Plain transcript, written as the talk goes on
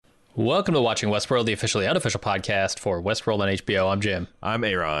Welcome to Watching Westworld, the officially unofficial podcast for Westworld on HBO. I'm Jim. I'm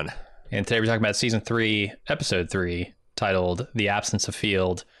Aaron. And today we're talking about Season 3, Episode 3, titled The Absence of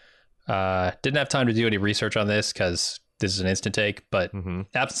Field. Didn't have time to do any research on this because this is an instant take, but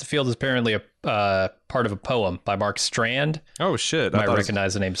Absence of Field is apparently a part of a poem by Mark Strand. Oh, shit. You might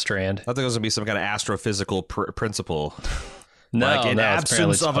recognize the name Strand. I thought it was going to be some kind of astrophysical principle. No, like in no,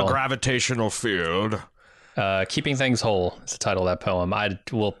 absence of a gravitational field. Keeping Things Whole is the title of that poem.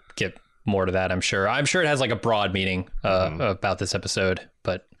 We'll get more to that, I'm sure. I'm sure it has like a broad meaning about this episode,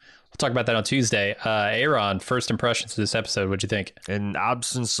 but we'll talk about that on Tuesday. Aaron, first impressions of this episode, what'd you think? In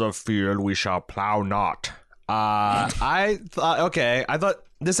absence of field, we shall plow not. I thought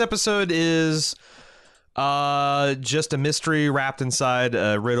this episode is just a mystery wrapped inside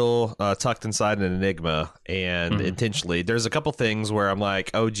a riddle, tucked inside an enigma, and intentionally. There's a couple things where I'm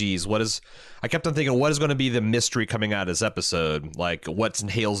like, oh geez, I kept on thinking, what is going to be the mystery coming out of this episode? Like, what's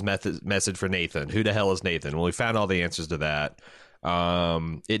Hale's message for Nathan? Who the hell is Nathan? Well, we found all the answers to that.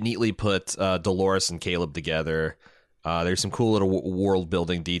 It neatly put Dolores and Caleb together. There's some cool little world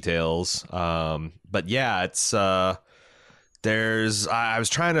building details. But yeah, it's I was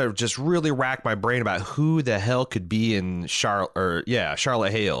trying to just really rack my brain about who the hell could be in Charlotte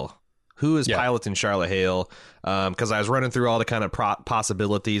Hale. Who is piloting Charlotte Hale? Because I was running through all the kind of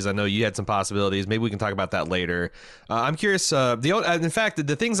possibilities. I know you had some possibilities. Maybe we can talk about that later. I'm curious. In fact,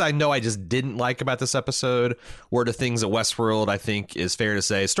 the things I know I just didn't like about this episode were the things that Westworld, I think, is fair to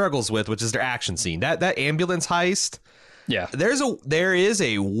say, struggles with, which is their action scene. That ambulance heist. Yeah, there's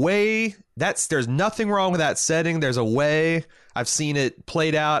nothing wrong with that setting. There's a way. I've seen it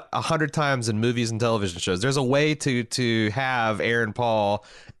played out 100 times in movies and television shows. There's a way to have Aaron Paul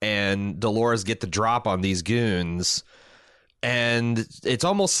and Dolores get the drop on these goons, and it's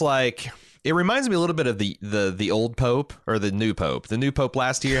almost like it reminds me a little bit of the old Pope or the new Pope. The new Pope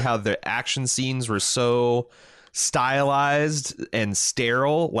last year, how the action scenes were so stylized and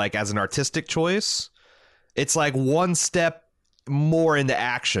sterile, like as an artistic choice. It's like one step more into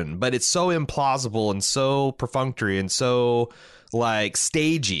action, but it's so implausible and so perfunctory and so like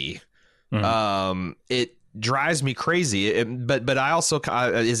stagey. It drives me crazy. But I also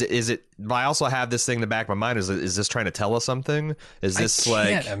I also have this thing in the back of my mind. Is this trying to tell us something? Is this I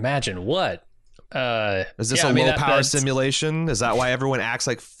can't imagine what? Is this a low power simulation? Is that why everyone acts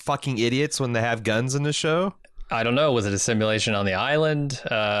like fucking idiots when they have guns in the show? I don't know. Was it a simulation on the island?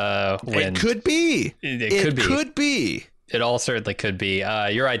 It could be. It could be. It all certainly could be.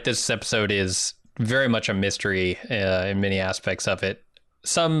 You're right. This episode is very much a mystery in many aspects of it.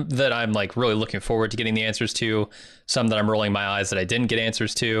 Some that I'm like really looking forward to getting the answers to. Some that I'm rolling my eyes that I didn't get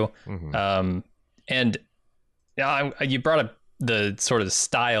answers to. And you brought up the sort of the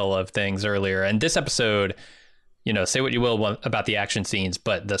style of things earlier. And this episode, say what you will about the action scenes,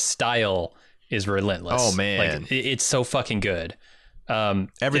 but the style is relentless. Oh man, like, it's so fucking good.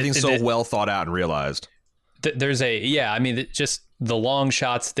 Everything's so well thought out and realized. There's just the long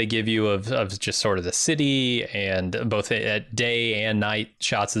shots they give you of just sort of the city, and both at day and night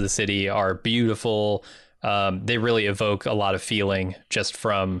shots of the city are beautiful. They really evoke a lot of feeling just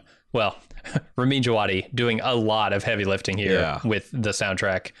from, Ramin Djawadi doing a lot of heavy lifting here with the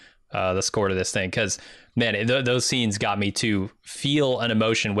soundtrack, the score to this thing. Because, man, those scenes got me to feel an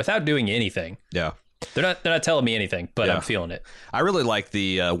emotion without doing anything. Yeah. They're not telling me anything, but I'm feeling it. I really like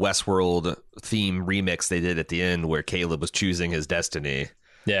the Westworld theme remix they did at the end where Caleb was choosing his destiny.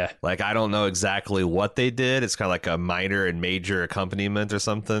 Yeah. Like, I don't know exactly what they did. It's kind of like a minor and major accompaniment or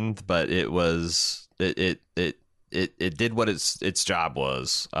something, but it was it did what its job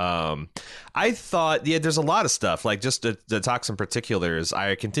was. I thought, there's a lot of stuff. Like, just to talk some particulars,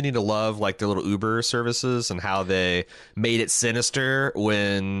 I continue to love like their little Uber services and how they made it sinister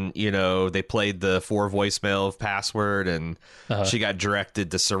when they played the 4 voicemail password and she got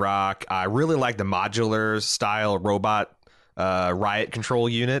directed to Serac. I really like the modular style robot riot control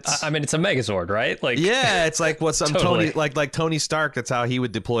units. I mean, it's a Megazord, right? Like, yeah, it's like what some totally. Tony, like Tony Stark. That's how he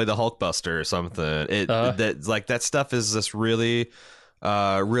would deploy the Hulkbuster or something. That stuff is just really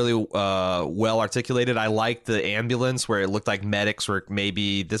well articulated. I like the ambulance where it looked like medics were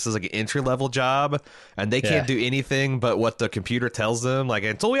maybe this is like an entry level job and they can't do anything but what the computer tells them. Like,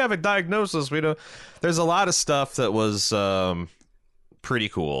 until we have a diagnosis, we don't. There's a lot of stuff that was pretty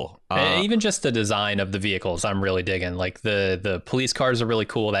cool. Even just the design of the vehicles, I'm really digging. Like the police cars are really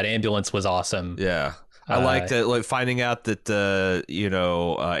cool. That ambulance was awesome. Yeah. I liked it, like finding out that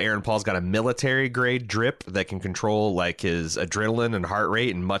Aaron Paul's got a military grade drip that can control like his adrenaline and heart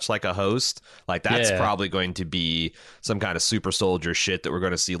rate, and much like a host, like that's probably going to be some kind of super soldier shit that we're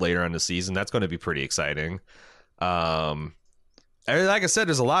going to see later on in the season. That's going to be pretty exciting. Like I said,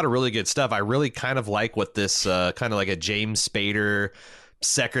 there's a lot of really good stuff. I really kind of like what this kind of like a James Spader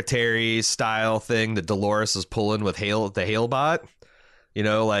secretary style thing that Dolores is pulling with the Halebot. You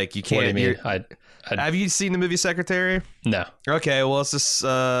know, like you can't. What do you mean? Have you seen the movie Secretary? No. Okay, well, it's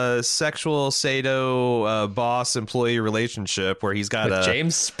this sexual sado boss employee relationship where he's got With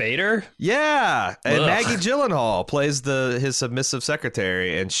James Spader. Yeah, and Ugh. Maggie Gyllenhaal plays his submissive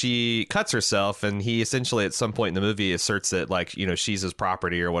secretary, and she cuts herself, and he essentially at some point in the movie asserts that like she's his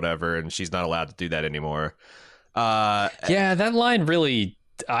property or whatever, and she's not allowed to do that anymore. Yeah, that line really.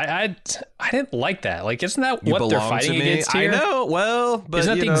 I didn't like that. Like, isn't that what they're fighting against here? I know. Well, but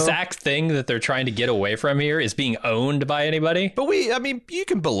isn't that the exact thing that they're trying to get away from here? Is being owned by anybody? But I mean, you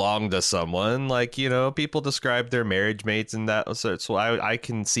can belong to someone. Like, people describe their marriage mates and that. So I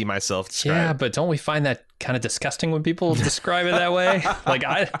can see myself described. Yeah, but don't we find that kind of disgusting when people describe it that way? Like,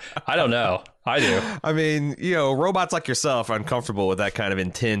 I don't know. I do. I mean, robots like yourself are uncomfortable with that kind of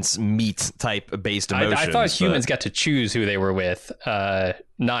intense meat type based emotion. I thought humans got to choose who they were with,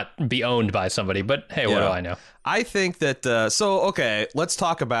 not be owned by somebody. But hey, what do I know? I think that. Okay, let's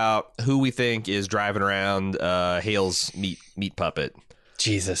talk about who we think is driving around Hale's meat puppet.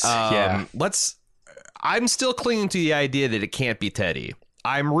 Jesus. Yeah. I'm still clinging to the idea that it can't be Teddy.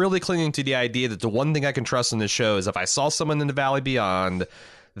 I'm really clinging to the idea that the one thing I can trust in this show is if I saw someone in the Valley Beyond,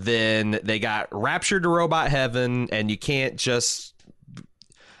 then they got raptured to robot heaven, and you can't just.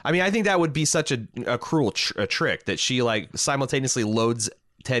 I mean, I think that would be such a cruel trick that she like simultaneously loads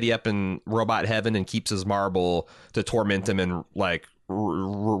Teddy up in robot heaven and keeps his marble to torment him in like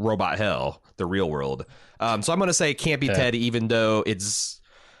robot hell, the real world. So I'm going to say it can't be Teddy, even though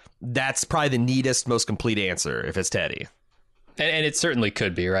that's probably the neatest, most complete answer if it's Teddy. And it certainly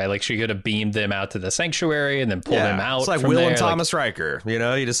could be, right? Like she could have beamed them out to the sanctuary and then pulled them out. It's like from Will there. and Thomas Riker. You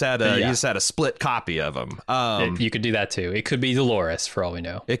just had a split copy of them. You could do that too. It could be Dolores, for all we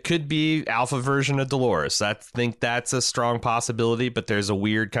know. It could be alpha version of Dolores. I think that's a strong possibility. But there's a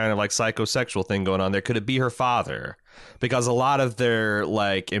weird kind of like psychosexual thing going on there. Could it be her father? Because a lot of their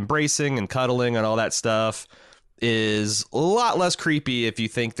like embracing and cuddling and all that stuff is a lot less creepy if you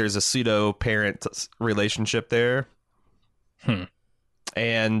think there's a pseudo parent relationship there.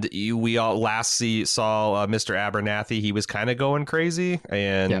 And we all last saw Mr. Abernathy. He was kind of going crazy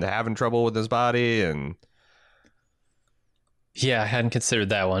and having trouble with his body. And yeah, I hadn't considered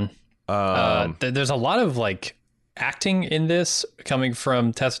that one. There's a lot of like acting in this coming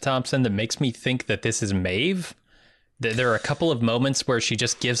from Tessa Thompson that makes me think that this is Maeve. There are a couple of moments where she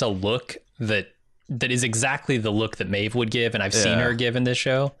just gives a look that is exactly the look that Maeve would give, and I've seen her give in this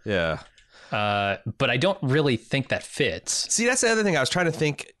show. Yeah. But I don't really think that fits. See, that's the other thing I was trying to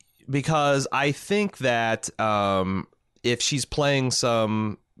think, because I think that if she's playing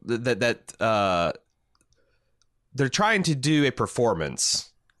some they're trying to do a performance.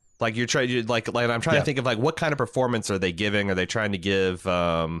 Like you're trying to like I'm trying to think of like what kind of performance are they giving? Are they trying to give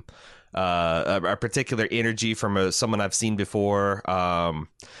a particular energy from someone I've seen before?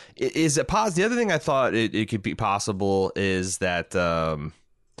 Is it possible? The other thing I thought it could be possible is that.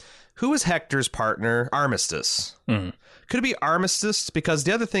 Who is Hector's partner? Armistice. Mm-hmm. Could it be Armistice? Because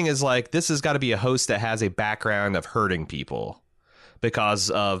the other thing is like this has got to be a host that has a background of hurting people because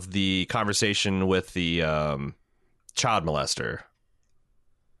of the conversation with the child molester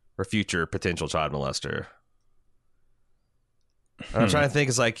or future potential child molester. I'm trying to think.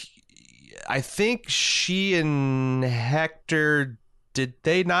 It's like I think she and Hector. Did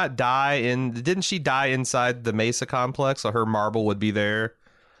they not die didn't she die inside the Mesa complex? So her marble would be there.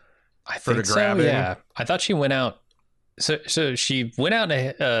 I think so, yeah. I thought she went out. So she went out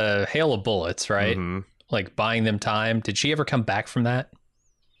in a hail of bullets, right? Mm-hmm. Like buying them time. Did she ever come back from that?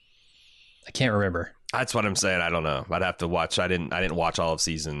 I can't remember. That's what I'm saying. I don't know. I'd have to watch. I didn't watch all of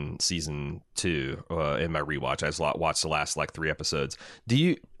season 2 in my rewatch. I just watched the last like 3 episodes.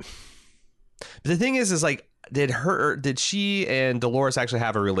 The thing is like, did she and Dolores actually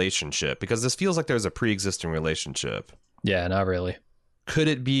have a relationship? Because this feels like there's a pre-existing relationship. Yeah, not really. Could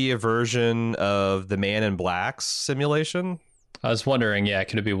it be a version of the Man in Black's simulation? I was wondering,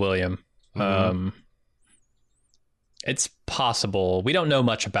 could it be William? Mm-hmm. It's possible. We don't know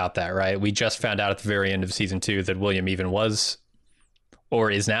much about that, right? We just found out at the very end of season 2 that William even was, or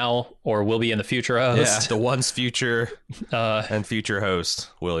is now, or will be in the future host. Yeah, the once future and future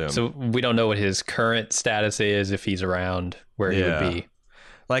host, William. So we don't know what his current status is, if he's around, where he would be.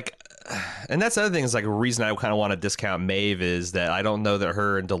 Like... And that's the other thing is like a reason I kind of want to discount Maeve is that I don't know that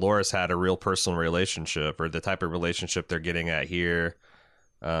her and Dolores had a real personal relationship or the type of relationship they're getting at here.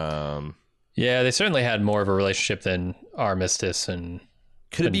 Yeah, they certainly had more of a relationship than Armistice and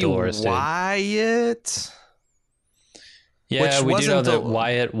could it be Dolores Wyatt? Yeah, we do know that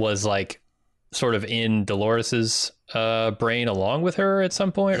Wyatt was like sort of in Dolores's brain along with her at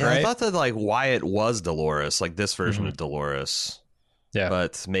some point, right? I thought that like Wyatt was Dolores, like this version of Dolores. Yeah,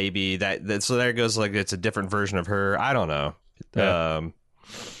 but maybe that so there goes, like it's a different version of her. I don't know. Yeah.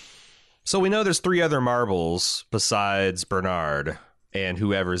 So we know there's 3 other marbles besides Bernard and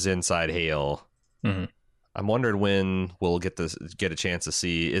whoever's inside Hale. Mm-hmm. I'm wondering when we'll get a chance to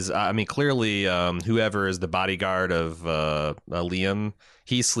see. Clearly, whoever is the bodyguard of Liam,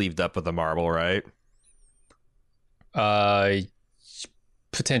 he's sleeved up with a marble, right?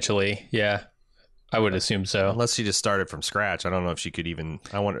 Potentially, yeah. I would assume so. Unless she just started from scratch. I don't know if she could even.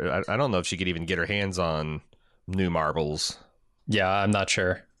 I don't know if she could even get her hands on new marbles. Yeah, I'm not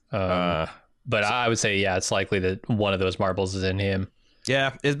sure. But I would say, yeah, it's likely that one of those marbles is in him.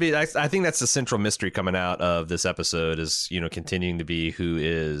 Yeah, I think that's the central mystery coming out of this episode is, continuing to be who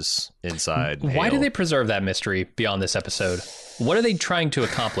is inside Why Hale. do they preserve that mystery beyond this episode? What are they trying to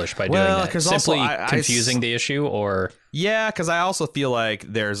accomplish by doing that? Simply confusing the issue, or? Yeah, because I also feel like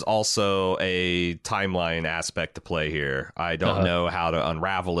there's also a timeline aspect to play here. I don't know how to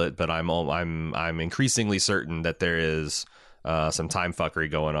unravel it, but I'm increasingly certain that there is some time fuckery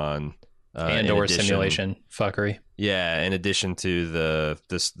going on. Or simulation fuckery. Yeah, in addition to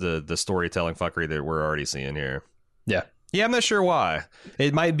the storytelling fuckery that we're already seeing here. Yeah. Yeah, I'm not sure why.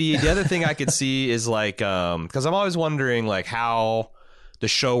 It might be the other thing I could see is like because I'm always wondering like how the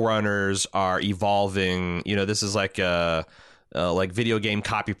showrunners are evolving. This is like video game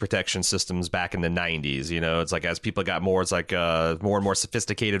copy protection systems back in the 90s. It's like as people got more, it's like more and more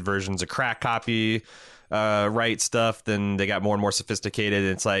sophisticated versions of crack copy write stuff, then they got more and more sophisticated.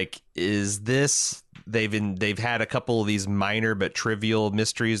 It's like, is this they've had a couple of these minor but trivial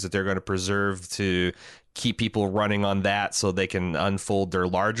mysteries that they're going to preserve to keep people running on that so they can unfold their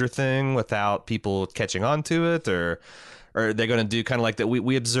larger thing without people catching on to it, or are they going to do kind of like that?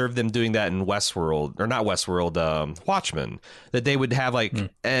 We observed them doing that in Westworld, or not Westworld, Watchmen, that they would have like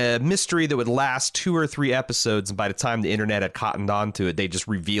a mystery that would last 2 or 3 episodes. And by the time the internet had cottoned on to it, they just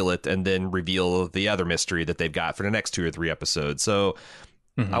reveal it and then reveal the other mystery that they've got for the next 2 or 3 episodes. So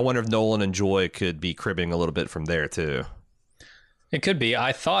I wonder if Nolan and Joy could be cribbing a little bit from there too. It could be.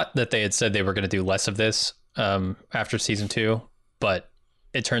 I thought that they had said they were going to do less of this after season 2, but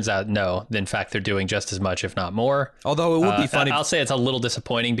it turns out no. In fact, they're doing just as much, if not more. Although it would be funny. I'll say it's a little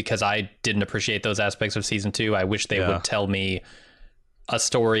disappointing because I didn't appreciate those aspects of season 2. I wish they would tell me a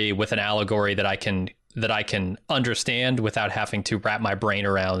story with an allegory that I can understand without having to wrap my brain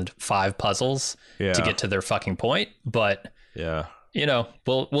around 5 puzzles to get to their fucking point. But yeah,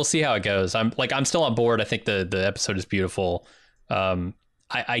 we'll see how it goes. I'm still on board. I think the episode is beautiful.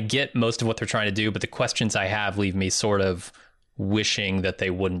 I get most of what they're trying to do, but the questions I have leave me sort of wishing that they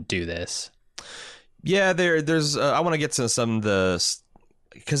wouldn't do this. Yeah, there's I want to get to some of the,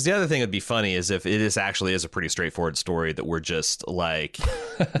 because the other thing that'd be funny is if it actually is a pretty straightforward story that we're just like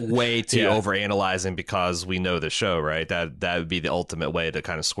way too overanalyzing because we know the show, right? That would be the ultimate way to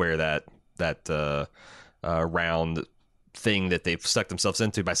kind of square that round thing that they've stuck themselves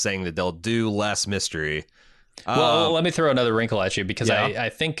into by saying that they'll do less mystery. Well, let me throw another wrinkle at you because I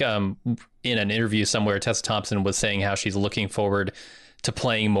think in an interview somewhere, Tessa Thompson was saying how she's looking forward to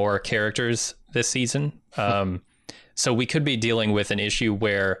playing more characters this season. So we could be dealing with an issue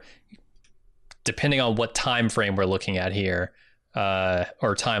where, depending on what time frame we're looking at here,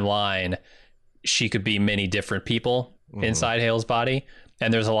 or timeline, she could be many different people inside Hale's body.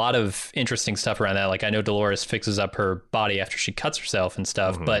 And there's a lot of interesting stuff around that. Like, I know Dolores fixes up her body after she cuts herself and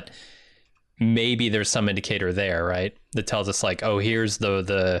stuff, but maybe there's some indicator there, right? That tells us like, oh, here's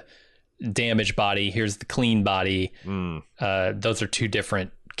the damaged body, here's the clean body. Those are 2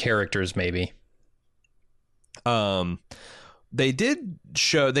 different characters, maybe. They did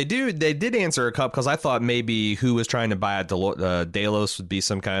answer a couple, because I thought maybe who was trying to buy out Delos would be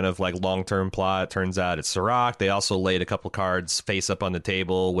some kind of like long-term plot. Turns out it's Serac. They also laid a couple cards face up on the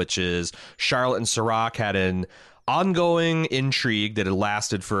table, which is Charlotte and Serac had an ongoing intrigue that had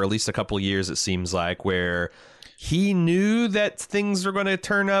lasted for at least a couple years, it seems like, where he knew that things were going to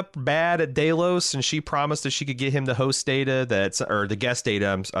turn up bad at Delos, and she promised that she could get him the host data or the guest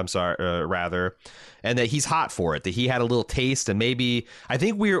data, I'm sorry, rather, and that he's hot for it, that he had a little taste. And maybe I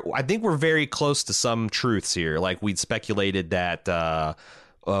think we're very close to some truths here. Like, we'd speculated that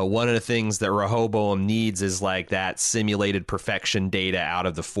one of the things that Rehoboam needs is like that simulated perfection data out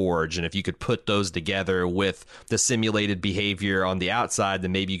of the Forge. And if you could put those together with the simulated behavior on the outside,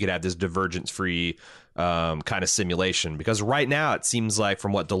 then maybe you could have this divergence-free kind of simulation. Because right now it seems like,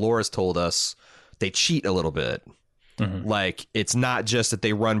 from what Dolores told us, they cheat a little bit. Like, it's not just that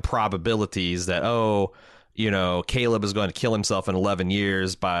they run probabilities that, Caleb is going to kill himself in 11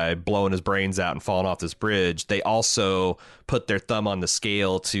 years by blowing his brains out and falling off this bridge, they also put their thumb on the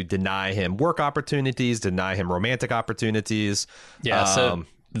scale to deny him work opportunities, deny him romantic opportunities. Yeah. So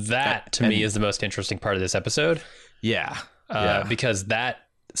that to me is the most interesting part of this episode. Yeah. Because that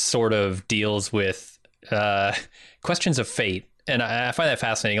sort of deals with questions of fate. And I find that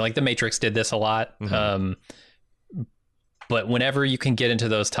fascinating. Like The Matrix did this a lot. Mm-hmm. But whenever you can get into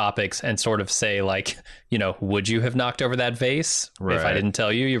those topics and sort of say, like, would you have knocked over that vase if I didn't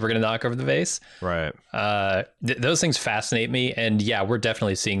tell you were going to knock over the vase? Right. Those things fascinate me. And yeah, we're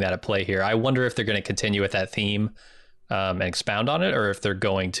definitely seeing that at play here. I wonder if they're going to continue with that theme and expound on it, or if they're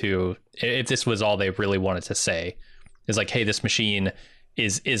going to, if this was all they really wanted to say, is like, hey, this machine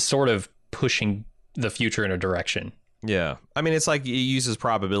is sort of pushing the future in a direction. Yeah. I mean, it's like he uses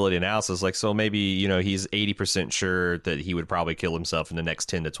probability analysis. Like, so maybe, he's 80% sure that he would probably kill himself in the next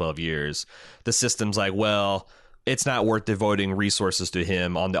 10 to 12 years. The system's like, well, it's not worth devoting resources to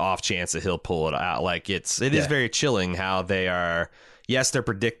him on the off chance that he'll pull it out. Like, it is very chilling how they are. Yes, they're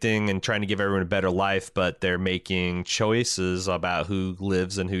predicting and trying to give everyone a better life, but they're making choices about who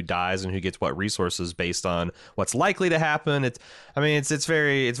lives and who dies and who gets what resources based on what's likely to happen. It's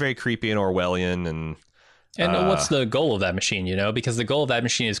very creepy and Orwellian. And what's the goal of that machine, Because the goal of that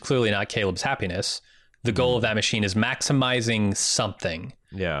machine is clearly not Caleb's happiness. The goal of that machine is maximizing something.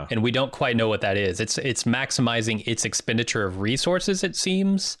 Yeah. And we don't quite know what that is. It's maximizing its expenditure of resources, it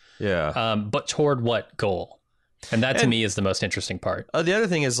seems. Yeah. But toward what goal? And that to me is the most interesting part. The other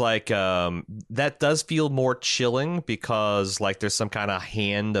thing is like that does feel more chilling because like there's some kind of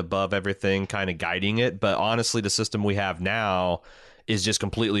hand above everything kind of guiding it. But honestly, the system we have now is just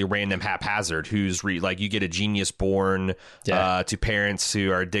completely random, haphazard. Like you get a genius born to parents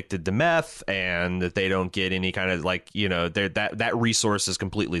who are addicted to meth, and that they don't get any kind of like that resource is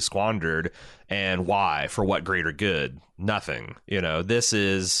completely squandered. And why? For what greater good? Nothing. This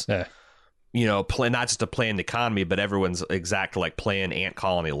is not just a planned economy, but everyone's exact like planned ant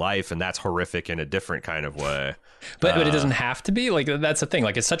colony life, and that's horrific in a different kind of way. But it doesn't have to be. Like that's the thing.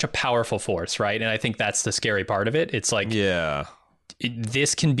 Like it's such a powerful force, right? And I think that's the scary part of it. It's like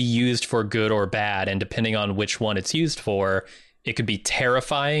this can be used for good or bad, and depending on which one it's used for, it could be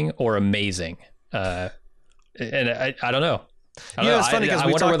terrifying or amazing. And I don't know. It's funny because I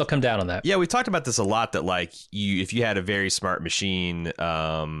wonder where they'll come down on that. Yeah, we talked about this a lot. That like if you had a very smart machine,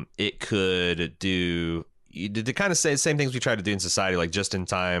 it could do the kind of same things we try to do in society, like just in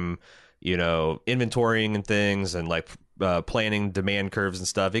time, inventorying and things, and like planning demand curves and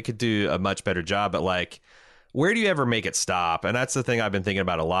stuff. It could do a much better job, but like, where do you ever make it stop? And that's the thing I've been thinking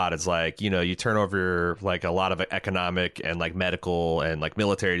about a lot. It's like, you turn over like a lot of economic and like medical and like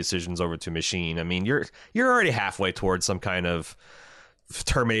military decisions over to a machine. I mean, you're already halfway towards some kind of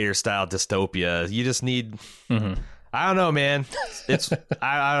Terminator style dystopia. You just need, I don't know, man. It's,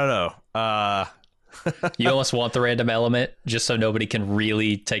 I don't know. You almost want the random element just so nobody can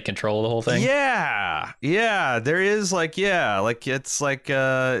really take control of the whole thing. Yeah, there is like it's like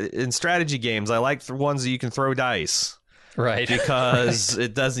in strategy games, I like the ones that you can throw dice, right? Because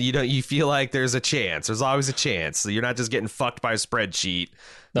it doesn't, you feel like there's a chance. There's always a chance. So you're not just getting fucked by a spreadsheet.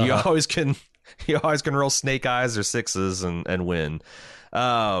 You always can roll snake eyes or sixes and win.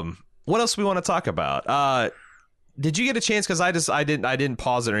 What else do we want to talk about? Did you get a chance? Because I didn't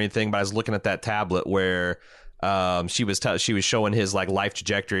pause it or anything, but I was looking at that tablet where she was showing his like life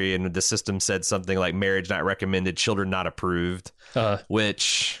trajectory, and the system said something like marriage not recommended, children not approved.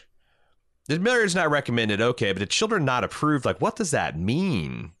 Which the marriage not recommended, okay, but the children not approved, like what does that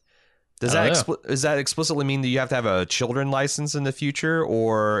mean? Does that explicitly mean that you have to have a children license in the future,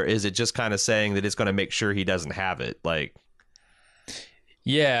 or is it just kind of saying that it's going to make sure he doesn't have it? Like,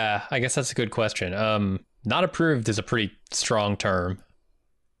 yeah, I guess that's a good question. Not approved is a pretty strong term.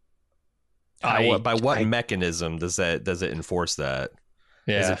 By what mechanism does it enforce that?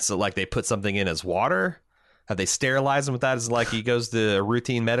 Yeah. Is it like they put something in his water? Have they sterilized him with that? Is it like he goes to a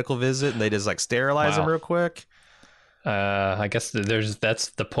routine medical visit and they just like sterilize him real quick? I guess that's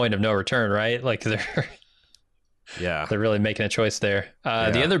the point of no return, right? Like they're really making a choice there.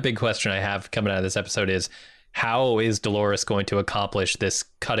 The other big question I have coming out of this episode is, how is Dolores going to accomplish this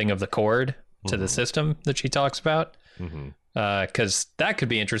cutting of the cord to the system that she talks about? Because that could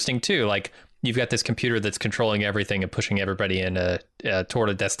be interesting too. Like you've got this computer that's controlling everything and pushing everybody in toward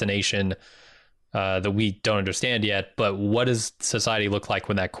a destination that we don't understand yet. But what does society look like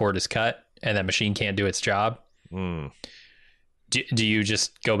when that cord is cut and that machine can't do its job? Do you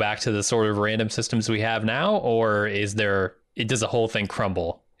just go back to the sort of random systems we have now, or does the whole thing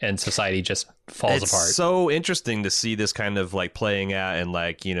crumble and society just falls apart? It's so interesting to see this kind of like playing out and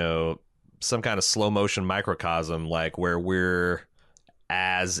like, some kind of slow motion microcosm, like where we're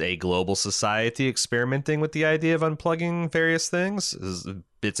as a global society experimenting with the idea of unplugging various things,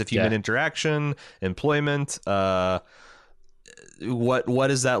 bits of human interaction, employment. What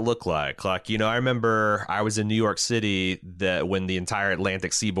does that look like? Like, you know, I remember I was in New York City that when the entire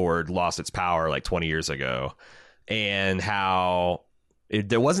Atlantic seaboard lost its power like 20 years ago, and how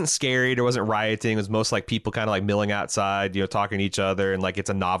there wasn't scary, there wasn't rioting. It was most like people kind of like milling outside, you know, talking to each other, and like it's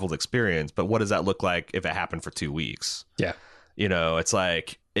a novel experience. But what does that look like if it happened for 2 weeks? Yeah. You know, it's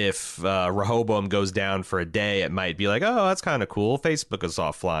like if Rehoboam goes down for a day, it might be like, oh, that's kind of cool. Facebook is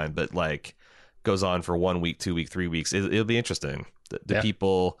offline, but like goes on for 1 week, 2 week, 3 weeks. It'll be interesting. The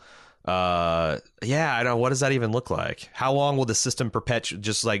people, I don't. What does that even look like? How long will the system perpetuate?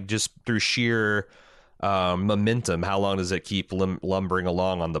 Just through sheer momentum, how long does it keep lumbering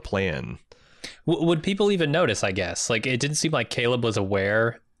along on the plan? Would people even notice? I guess like it didn't seem like Caleb was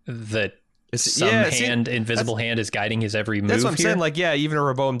aware that invisible hand is guiding his every move. That's what I'm here. saying. Like, yeah, even if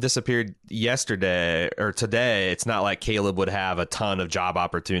Rehoboam disappeared yesterday or today, it's not like Caleb would have a ton of job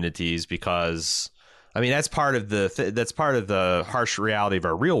opportunities because, I mean, that's part of the harsh reality of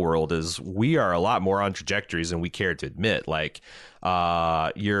our real world is we are a lot more on trajectories than we care to admit. Like,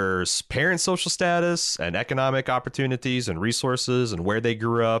 your parents' social status and economic opportunities and resources and where they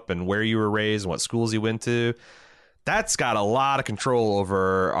grew up and where you were raised and what schools you went to. That's got a lot of control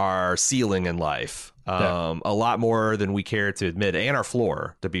over our ceiling in life, a lot more than we care to admit, and our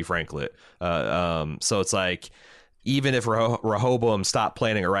floor, to be frankly. So it's like, even if Rehoboam stopped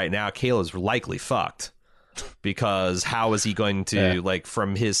planning it right now, Caleb's likely fucked, because how is he going to, like,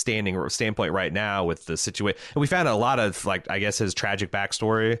 from his standpoint right now with the situation? And we found a lot of, like, I guess his tragic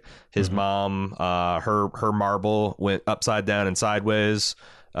backstory. His mom, her marble went upside down and sideways.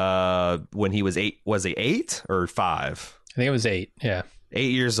 When he was 8, was he 8 or 5? I think it was 8. Yeah.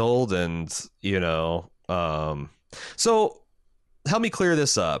 8 years old. And, you know, so help me clear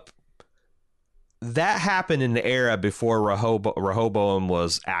this up. That happened in the era before Rehoboam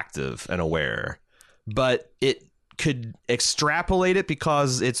was active and aware, but it could extrapolate it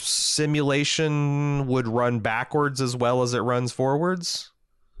because its simulation would run backwards as well as it runs forwards.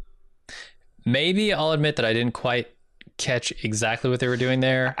 Maybe. I'll admit that I didn't quite catch exactly what they were doing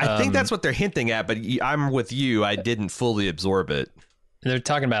there. I think that's what they're hinting at, but I'm with you. I didn't fully absorb it. They're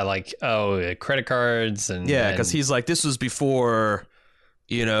talking about like, credit cards and because he's like, this was before,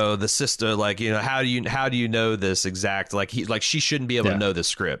 you know, the sister, like, you know, how do you know this exact, like she shouldn't be able to know the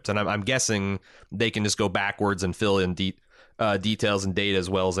script. And I'm guessing they can just go backwards and fill in details and data as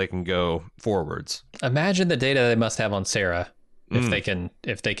well as they can go forwards. Imagine the data they must have on Sarah if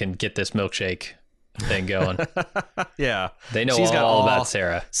they can get this milkshake thing going. Yeah, they know all about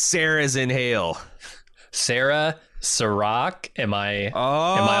Sarah. Sarah's in Hale. Sarah Sirac, am I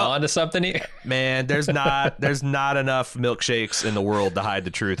on to something here? Man, there's not enough milkshakes in the world to hide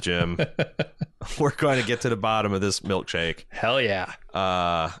the truth, Jim. We're going to get to the bottom of this milkshake. Hell yeah.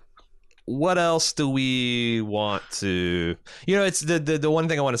 What else do we want to? You know, it's the one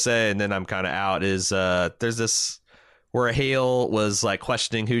thing I want to say, and then I'm kind of out. Is there's this where Hale was like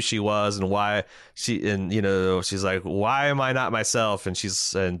questioning who she was and why she's like, why am I not myself?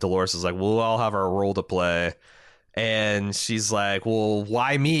 And Dolores is like, we'll all have our role to play. And she's like, well,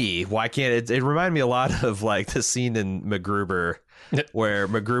 why me? Why can't it? It reminded me a lot of like the scene in MacGruber where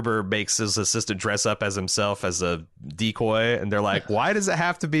MacGruber makes his assistant dress up as himself as a decoy. And they're like, why does it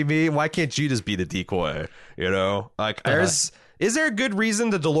have to be me? Why can't you just be the decoy? You know, like is there a good reason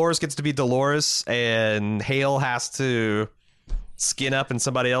that Dolores gets to be Dolores and Hale has to skin up in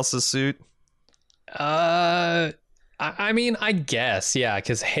somebody else's suit? I mean, I guess, yeah,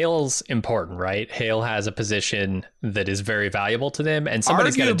 because Hale's important, right? Hale has a position that is very valuable to them, and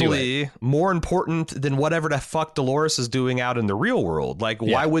somebody's got to do it. More important than whatever the fuck Dolores is doing out in the real world. Like,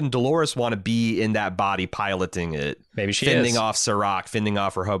 why wouldn't Dolores want to be in that body piloting it? Maybe she fending is. off Sirac, fending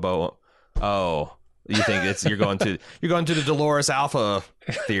off Rehoboam. Oh, you think you're going to the Dolores Alpha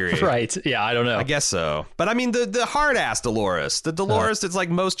theory, right? Yeah, I don't know. I guess so, but I mean the hard ass Dolores, the Dolores that's like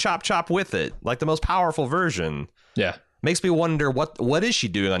most chop with it, like the most powerful version. Yeah, makes me wonder what is she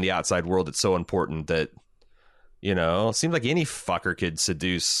doing on the outside world that's so important that, you know, it seems like any fucker could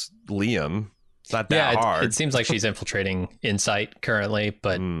seduce Liam. It's not that hard. It seems like she's infiltrating Insight currently,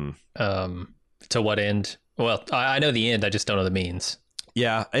 but to what end? Well, I know the end. I just don't know the means.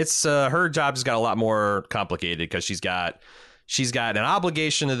 Yeah, it's her job has got a lot more complicated because she's got an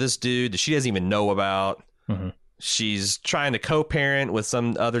obligation to this dude that she doesn't even know about. Mm-hmm. She's trying to co-parent with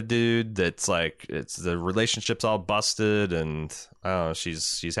some other dude that's like, it's the relationship's all busted, and I don't know,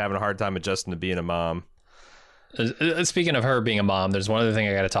 she's having a hard time adjusting to being a mom. Speaking of her being a mom, there's one other thing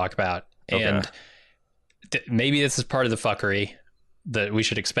I got to talk about, And maybe this is part of the fuckery that we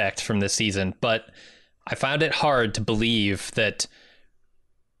should expect from this season, but I found it hard to believe that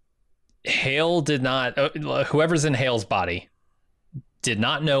Hale did not, whoever's in Hale's body did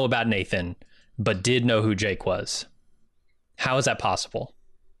not know about Nathan, but did know who Jake was. How is that possible?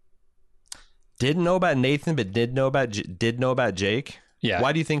 Didn't know about Nathan, but did know about Jake. Yeah.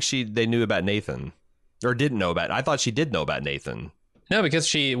 Why do you think they knew about Nathan, or didn't know about? I thought she did know about Nathan. No,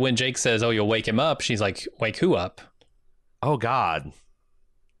 because when Jake says, "Oh, you'll wake him up," she's like, "Wake who up?" Oh God.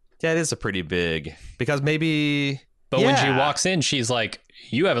 Yeah, it is a pretty big, because maybe. But when she walks in, she's like,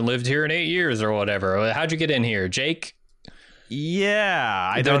 "You haven't lived here in 8 years or whatever. How'd you get in here, Jake?" Yeah,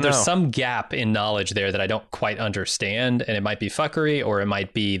 I don't know. There's some gap in knowledge there that I don't quite understand, and it might be fuckery, or it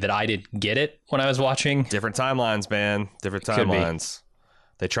might be that I didn't get it when I was watching. Different timelines, man. Different timelines.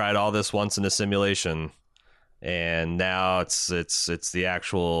 They tried all this once in a simulation, and now it's the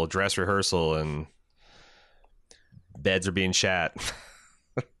actual dress rehearsal, and beds are being shat.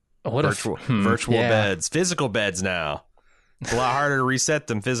 What virtual beds, physical beds now. It's a lot harder to reset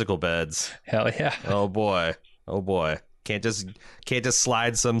than physical beds. Hell yeah! Oh boy. Can't just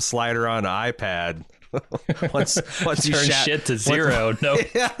slide some slider on an iPad. once you turn shit to zero. No.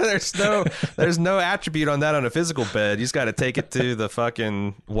 Yeah, there's no attribute on that on a physical bed. You just got to take it to the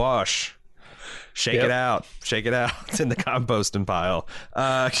fucking wash. Shake it out it's in the composting pile.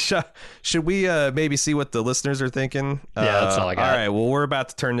 Should we maybe see what the listeners are thinking? Yeah, that's all I got. All right, well, we're about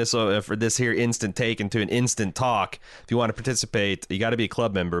to turn this over for this here instant take into an instant talk. If you want to participate, you got to be a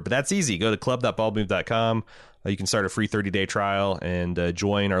club member, but that's easy. Go to club.baldmove.com. You can start a free 30-day trial and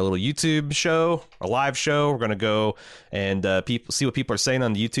join our little YouTube show, a live show. We're going to go and see what people are saying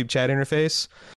on the YouTube chat interface.